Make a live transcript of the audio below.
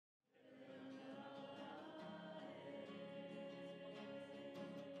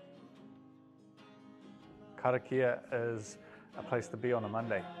Karakia is a place to be on a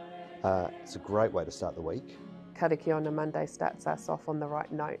Monday. It's a great way to start the week. Karakia on a Monday starts us off on the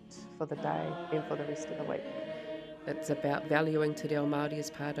right note for the day and for the rest of the week. It's about valuing Te Reo Māori as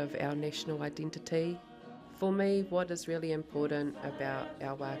part of our national identity. For me, what is really important about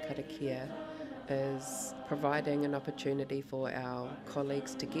our wā karakia is providing an opportunity for our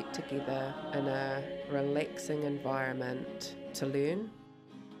colleagues to get together in a relaxing environment to learn.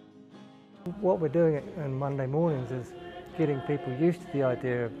 What we're doing on Monday mornings is getting people used to the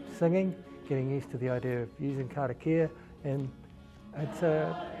idea of singing, getting used to the idea of using karakia, and it's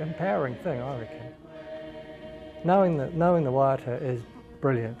an empowering thing, I reckon. Knowing the waiata is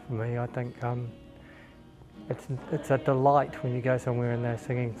brilliant for me. I think it's a delight when you go somewhere and they're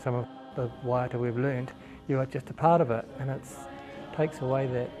singing some of the waiata we've learned. You are just a part of it, and it takes away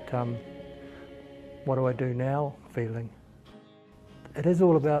that what do I do now feeling. It is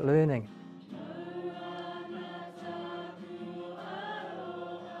all about learning.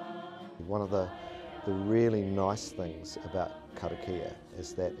 One of the really nice things about karakia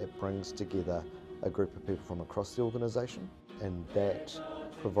is that it brings together a group of people from across the organisation, and that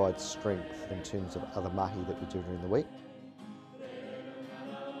provides strength in terms of other mahi that we do during the week.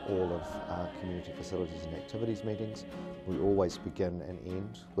 All of our community facilities and activities meetings, we always begin and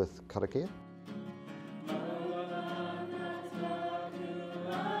end with karakia.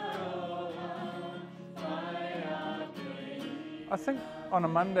 I think on a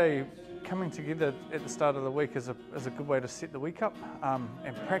Monday, coming together at the start of the week is a good way to set the week up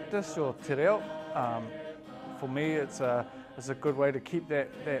and practice your te reo. For me, it's a good way to keep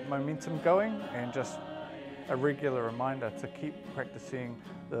that momentum going, and just a regular reminder to keep practicing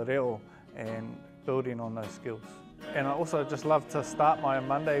the reo and building on those skills. And I also just love to start my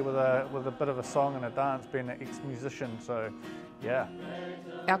Monday with a bit of a song and a dance, being an ex-musician, so yeah.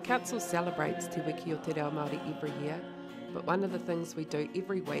 Our council celebrates Te Wiki o Te Reo Māori every year, but one of the things we do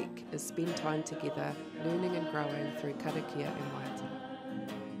every week is spend time together learning and growing through Karakia and Waiata.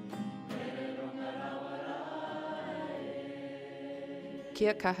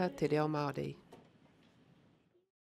 Kia kaha Te Reo Māori.